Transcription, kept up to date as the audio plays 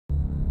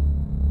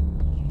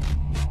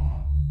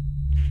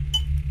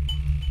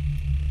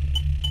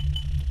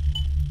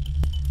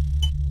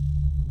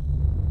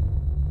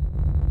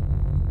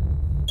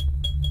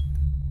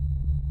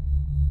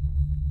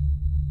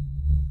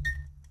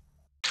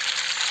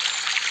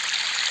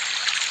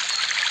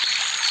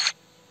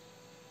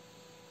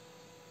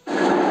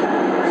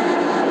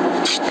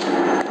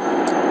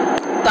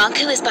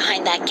BONKU is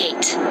behind that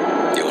gate.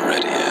 You're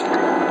ready,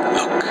 Anne.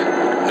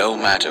 Look, no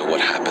matter what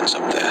happens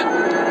up there,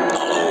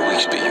 I'll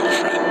always be your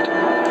friend.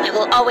 I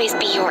will always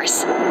be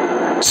yours.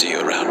 See you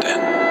around,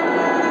 Anne.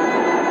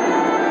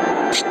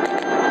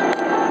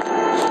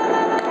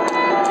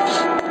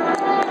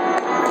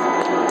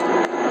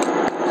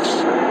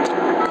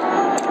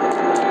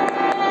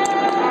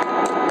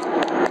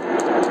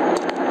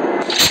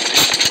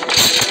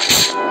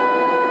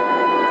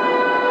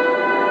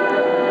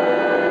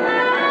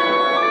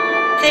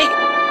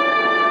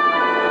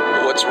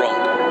 What's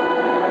wrong?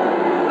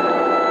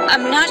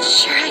 I'm not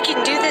sure I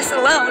can do this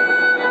alone.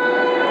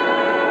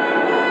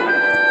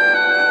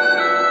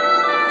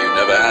 You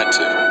never had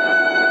to.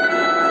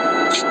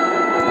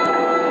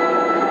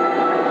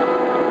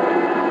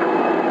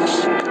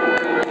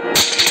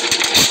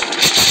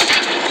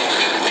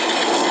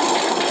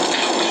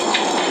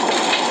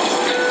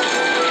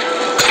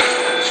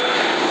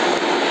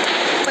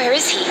 Where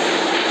is he?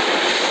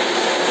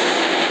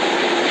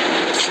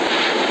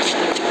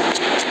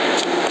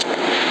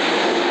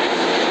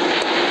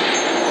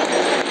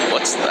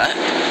 What's that?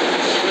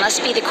 It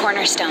must be the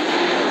cornerstone.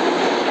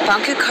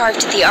 BONKU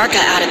carved the Arca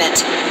out of it.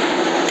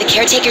 The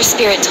caretaker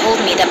spirit told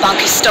me that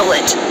BONKU stole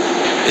it.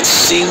 It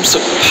seems to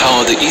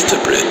power the ether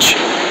bridge.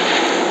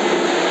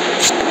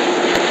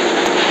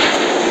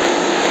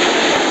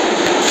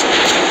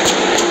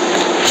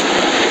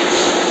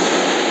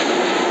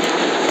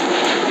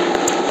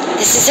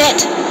 This is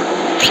it.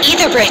 The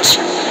ether bridge.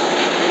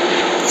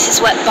 This is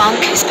what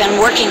BONKU's been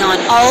working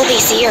on all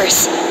these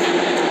years.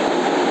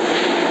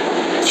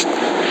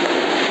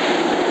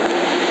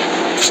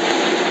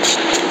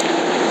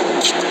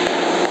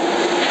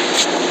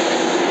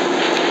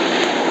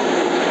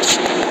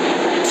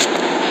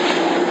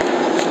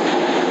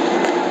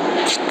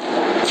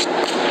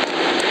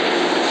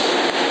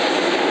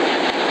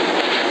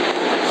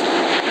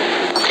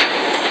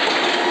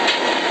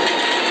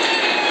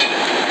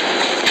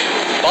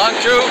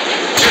 BONKU,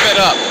 give it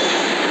up.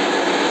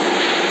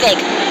 Vig,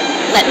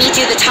 let me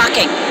do the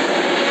talking.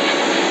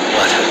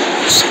 What a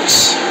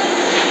nuisance.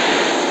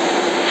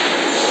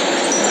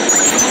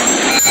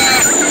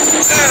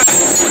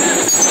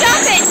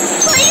 Stop it!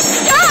 Please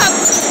stop!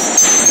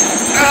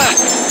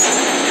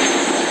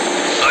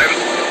 I'm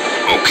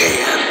okay,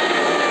 Anne.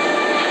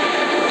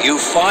 You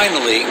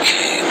finally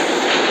came.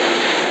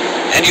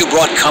 And you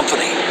brought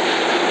company.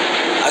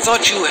 I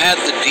thought you had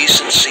the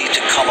decency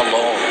to come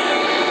alone.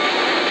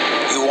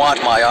 You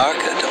want my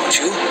Arca, don't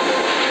you?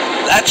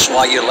 That's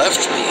why you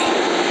left me.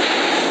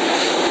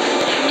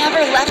 I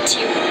never left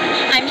you.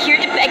 I'm here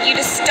to beg you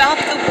to stop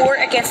the war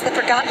against the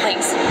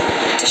Forgotlings,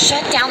 to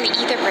shut down the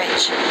ether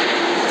bridge.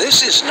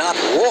 This is not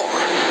war.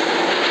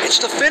 It's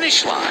the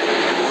finish line.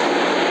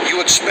 You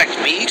expect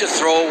me to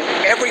throw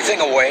everything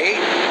away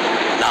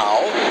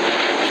now?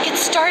 We could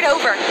start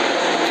over.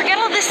 Forget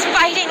all this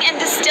fighting and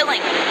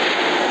distilling.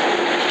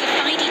 We could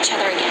find each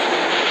other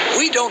again.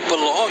 We don't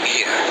belong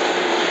here.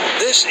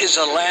 This is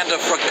a land of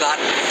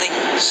forgotten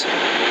things.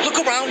 Look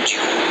around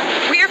you.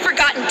 We're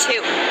forgotten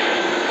too.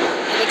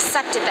 I've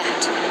accepted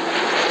that.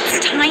 It's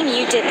time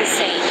you did the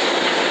same.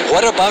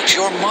 What about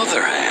your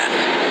mother,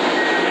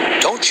 Anne?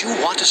 Don't you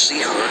want to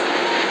see her?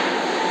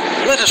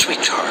 Let us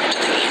return to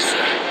the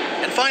ether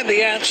and find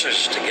the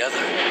answers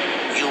together.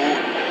 You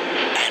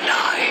and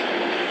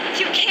I.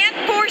 You can't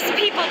force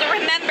people to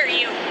remember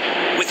you.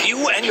 With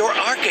you and your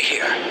Arca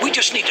here, we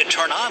just need to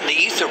turn on the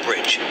ether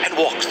bridge and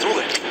walk through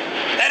it.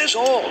 That is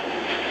all.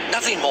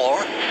 Nothing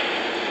more.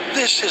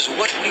 This is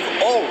what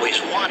we've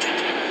always wanted.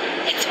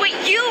 It's what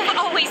you've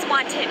always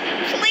wanted.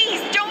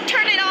 Please don't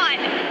turn it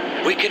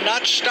on. We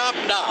cannot stop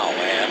now,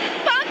 Anne.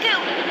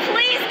 BONKU,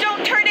 please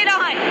don't turn it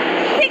on.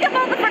 Think of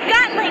all the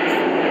Forgotlings.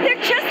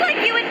 They're just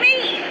like you and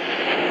me.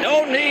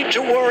 No need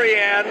to worry,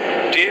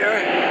 Anne,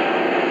 dear.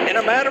 In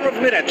a matter of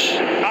minutes,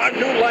 our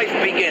new life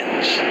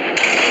begins.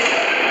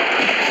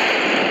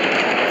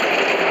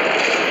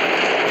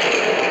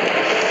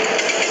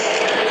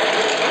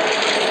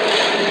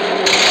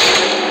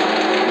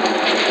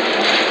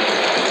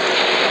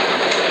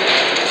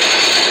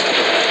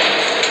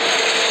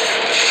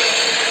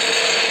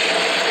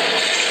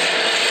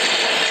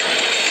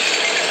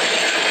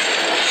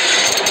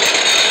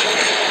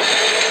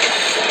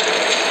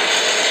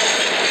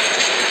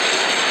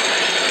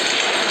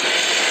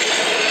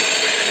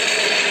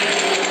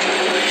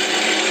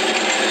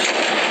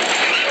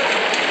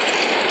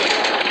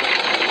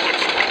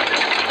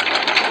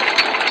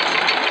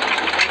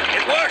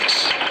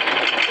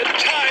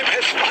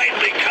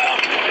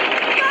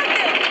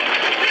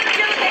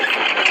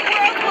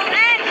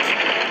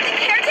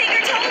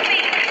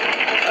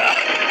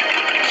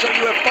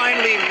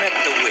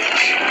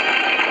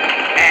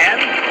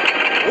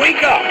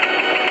 Wake up!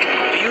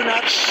 Do you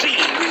not see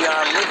we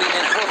are living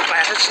in her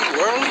fantasy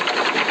world?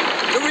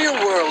 The real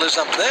world is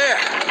up there.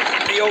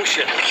 The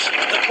oceans,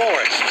 the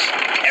forests,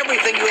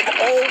 everything you have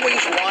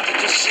always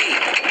wanted to see.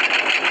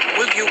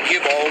 Will you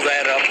give all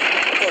that up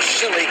for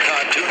silly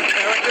cartoon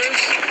characters?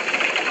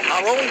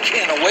 Our own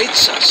kin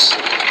awaits us.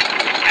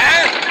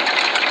 And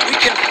we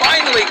can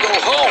finally go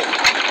home.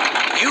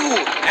 You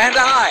and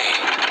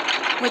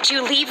I. Would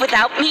you leave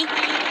without me?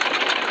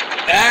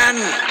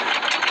 And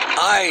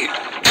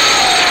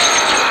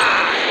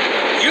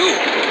You!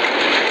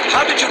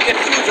 How did you get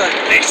through the...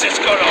 This has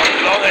gone on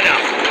long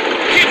enough.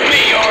 Give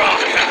me your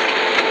arca.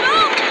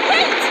 No,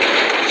 wait!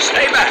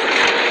 Stay back.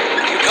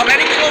 If you come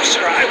any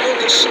closer, I will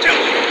distill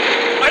you.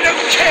 I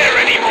don't care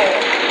anymore.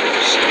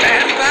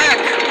 Stand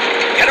back.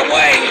 Get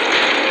away.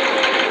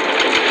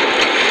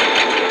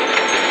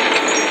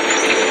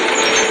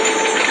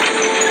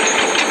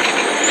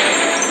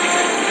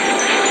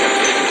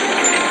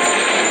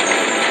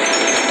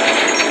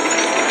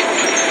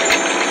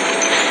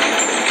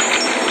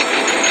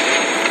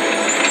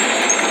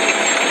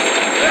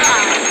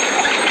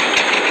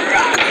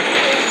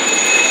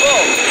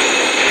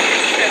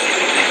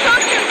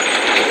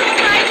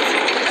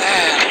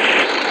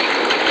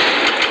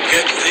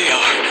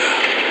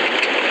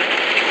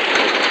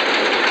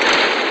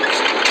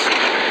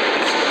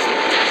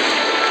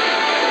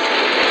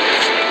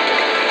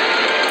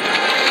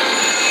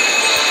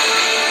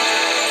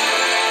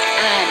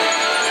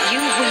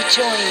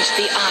 Joined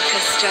the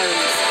Arca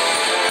stones.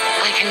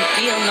 I can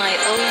feel my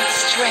old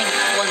strength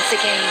once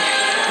again.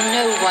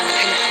 No one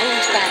can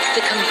hold back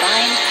the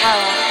combined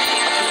power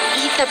of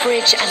the ether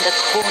bridge and the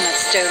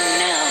cornerstone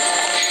now.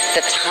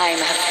 The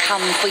time has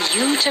come for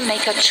you to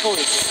make a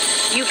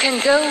choice. You can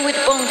go with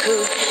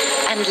BONKU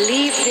and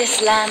leave this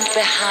land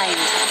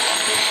behind.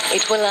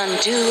 It will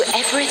undo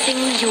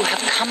everything you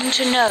have come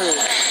to know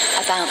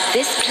about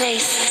this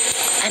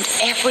place and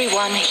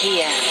everyone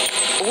here.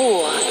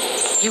 Or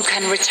you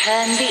can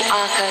return the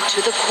Arca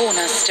to the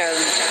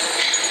cornerstone,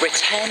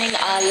 returning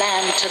our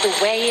land to the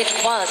way it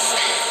was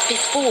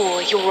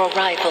before your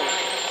arrival,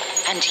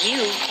 and you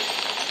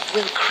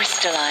will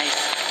crystallize.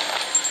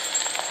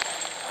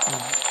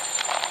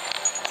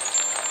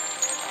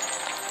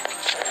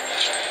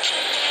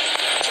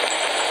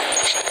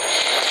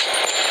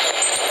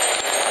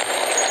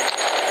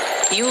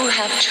 You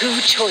have two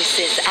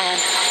choices, Anne.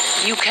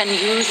 You can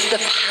use the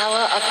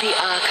power of the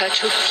Arca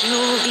to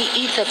fuel the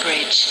ether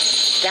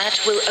bridge. That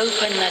will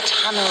open a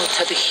tunnel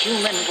to the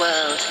human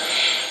world.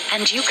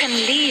 And you can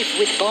leave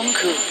with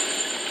BONKU.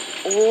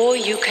 Or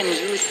you can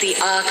use the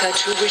Arca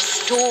to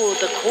restore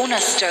the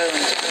cornerstone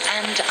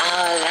and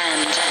our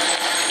land.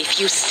 If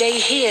you stay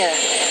here,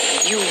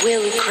 you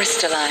will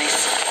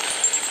crystallize.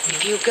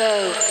 If you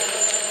go,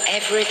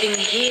 everything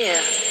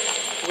here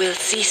will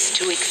cease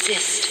to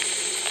exist.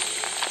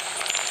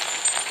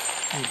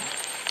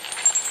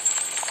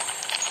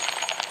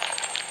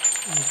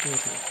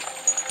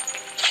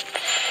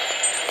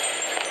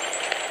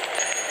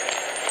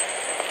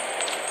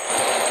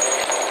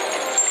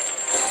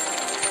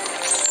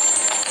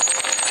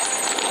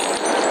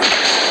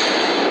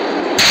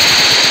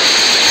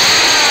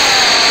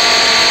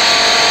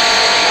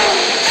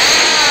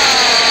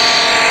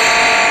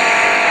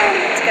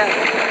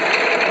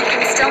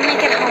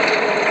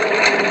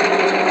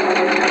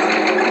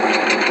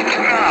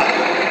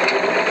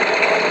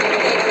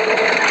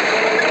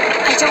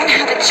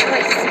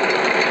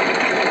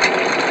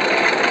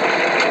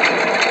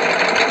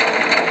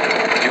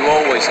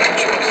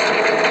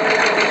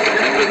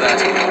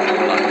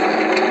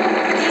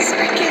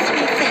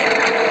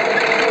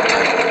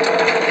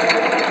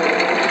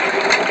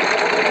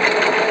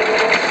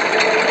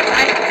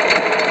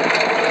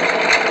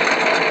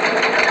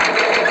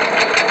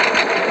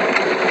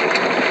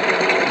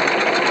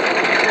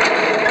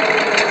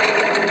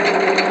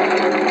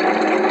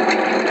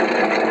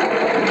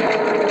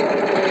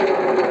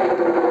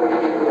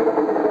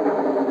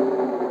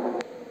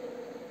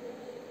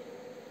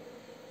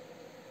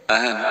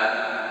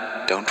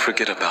 Anne, don't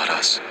forget about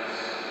us.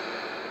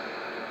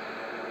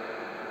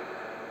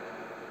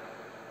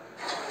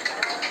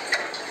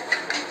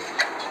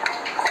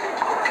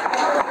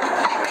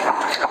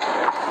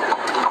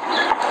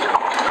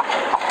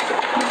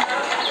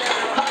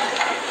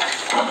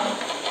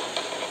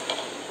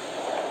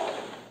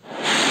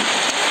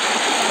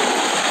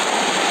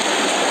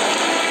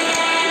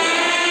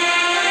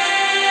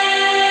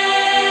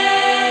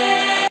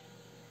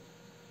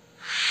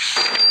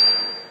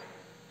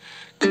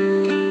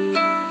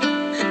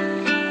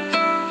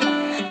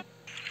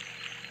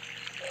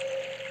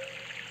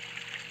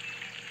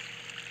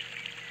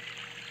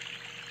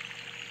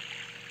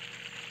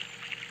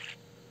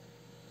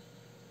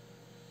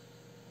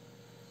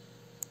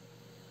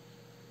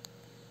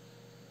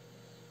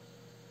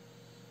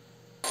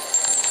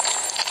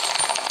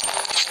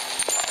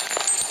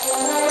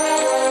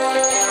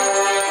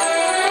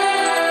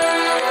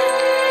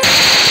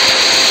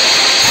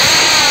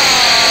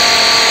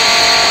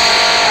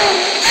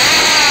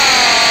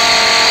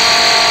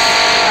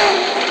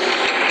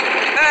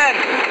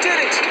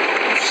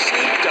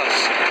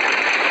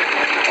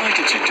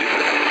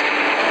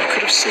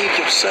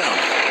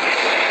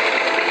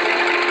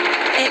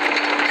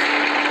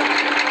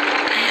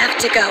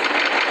 To go.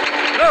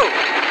 No!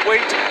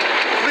 Wait,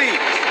 please.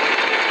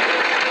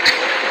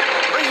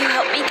 Will you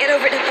help me get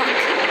over to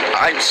BONKU?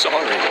 I'm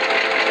sorry.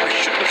 I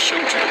should have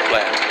showed you the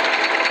plan.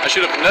 I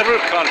should have never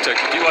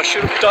contacted you. I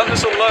should have done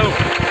this alone.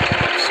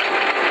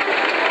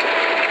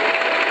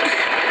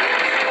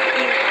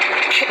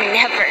 You could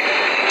never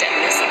have done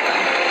this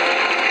alone.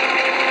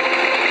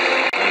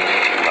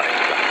 Right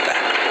about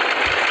that.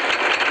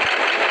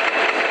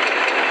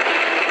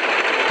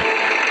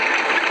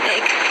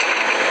 Big,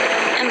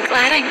 I'm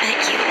glad I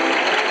met you.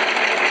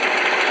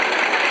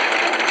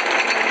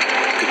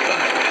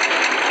 Goodbye.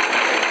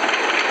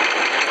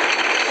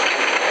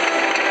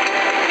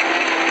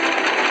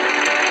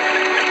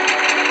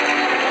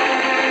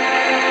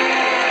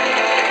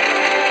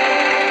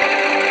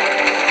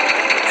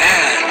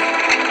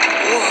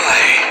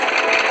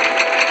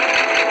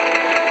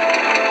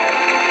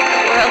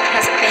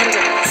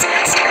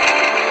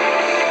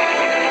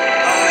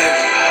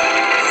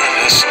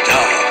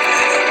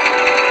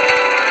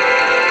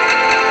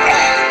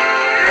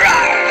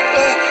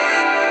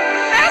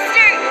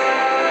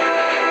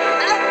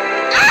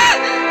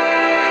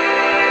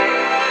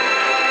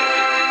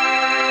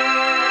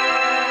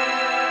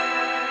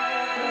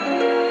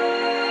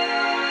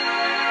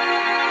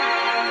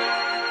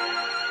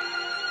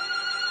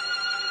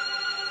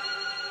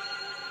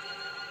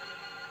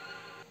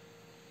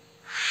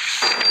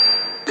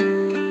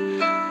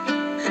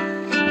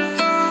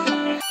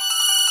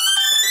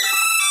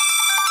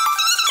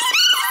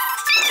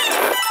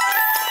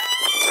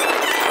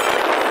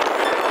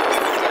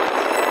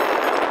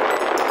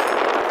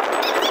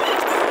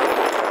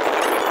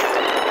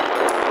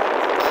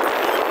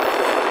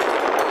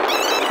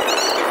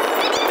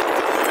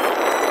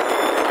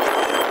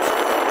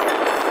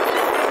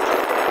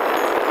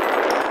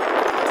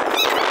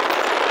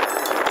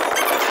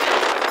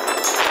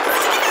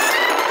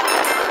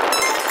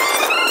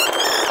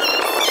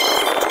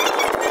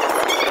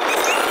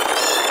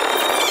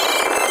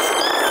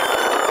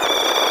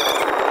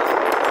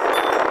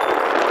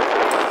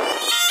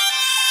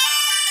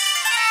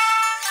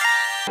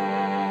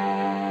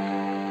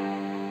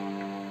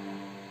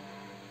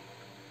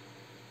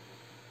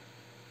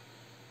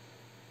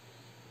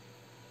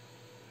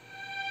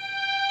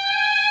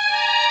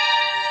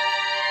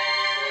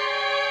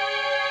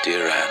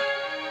 Dear Anne,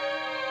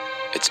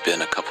 it's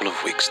been a couple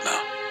of weeks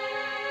now.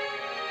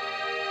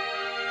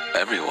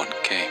 Everyone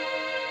came.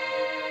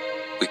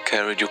 We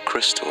carried your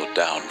crystal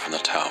down from the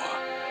tower.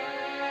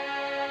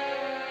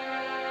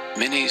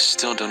 Many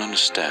still don't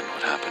understand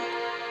what happened.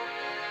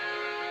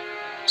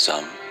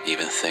 Some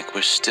even think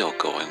we're still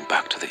going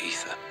back to the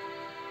ether.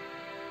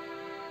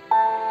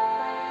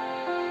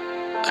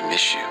 I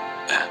miss you,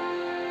 Anne.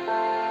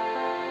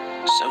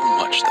 So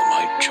much that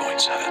my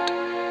joints hurt.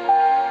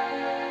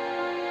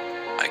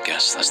 I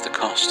guess that's the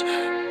cost of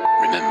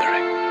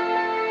remembering.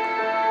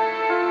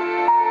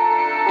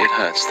 It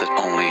hurts that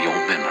only your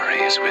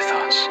memory is with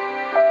us.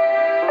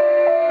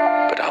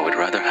 But I would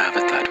rather have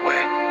it that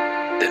way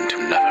than to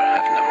never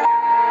have known you.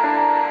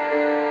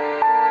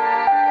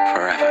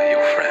 Forever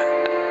your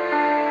friend,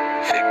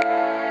 Fig.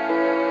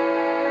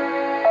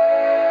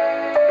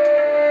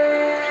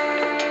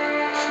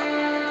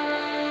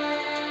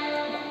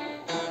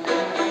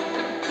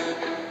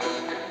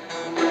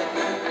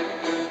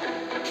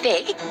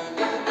 Fig?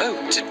 Oh,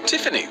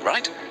 Tiffany,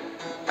 right?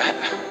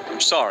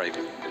 I'm sorry,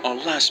 our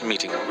last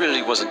meeting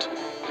really wasn't...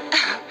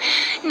 Oh,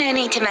 no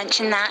need to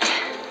mention that.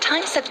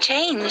 Times have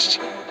changed.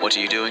 What are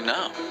you doing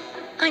now?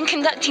 I'm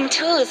conducting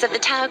tours of the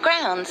tower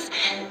grounds.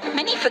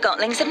 Many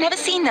Forgotlings have never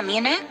seen them,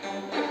 you know?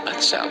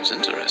 That sounds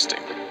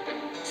interesting.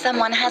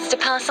 Someone has to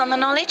pass on the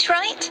knowledge,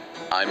 right?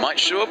 I might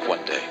show up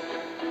one day.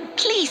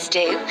 Please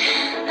do.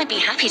 I'd be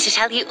happy to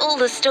tell you all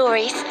the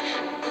stories.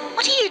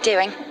 What are you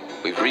doing?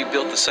 We've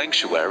rebuilt the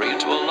sanctuary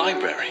into a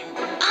library.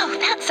 Oh,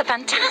 that's a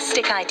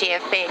fantastic idea,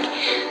 Fig.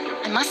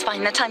 I must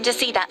find the time to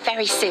see that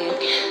very soon.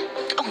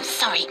 Oh,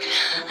 sorry.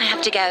 I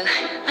have to go.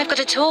 I've got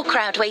a tour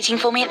crowd waiting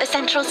for me at the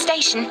central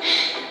station.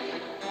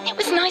 It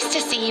was nice to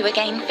see you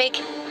again,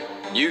 Fig.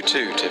 You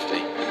too,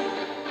 Tiffany.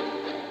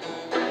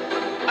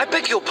 I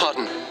beg your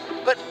pardon,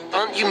 but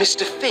aren't you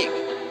Mr. Fig?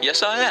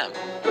 Yes, I am.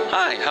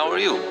 Hi, how are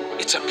you?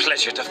 It's a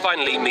pleasure to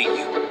finally meet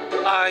you.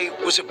 I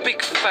was a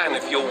big fan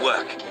of your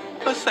work.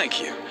 Oh,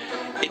 thank you.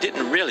 It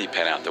didn't really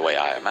pan out the way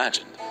I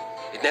imagined.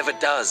 It never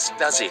does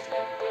it?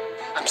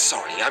 I'm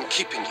sorry, I'm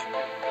keeping you.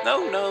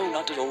 No,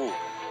 not at all.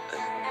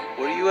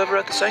 Were you ever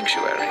at the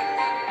sanctuary?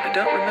 I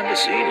don't remember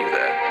seeing you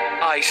there.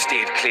 I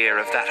steered clear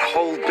of that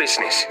whole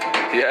business.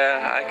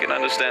 Yeah, I can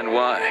understand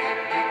why.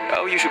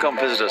 Oh, you should come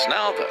visit us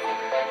now,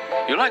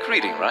 though. You like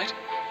reading, right?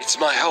 It's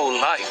my whole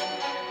life.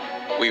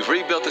 We've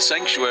rebuilt the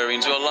sanctuary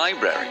into a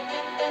library.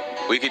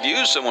 We could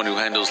use someone who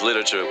handles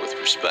literature with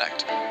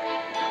respect.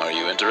 Are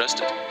you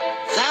interested?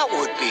 That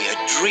would be a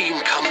dream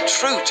come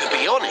true, to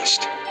be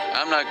honest.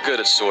 I'm not good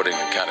at sorting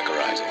and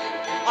categorizing.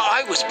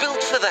 I was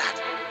built for that.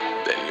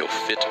 Then you'll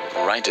fit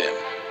right in.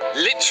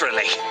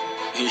 Literally.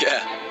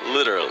 Yeah,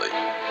 literally.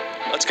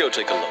 Let's go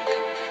take a look.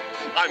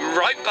 I'm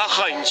right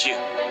behind you.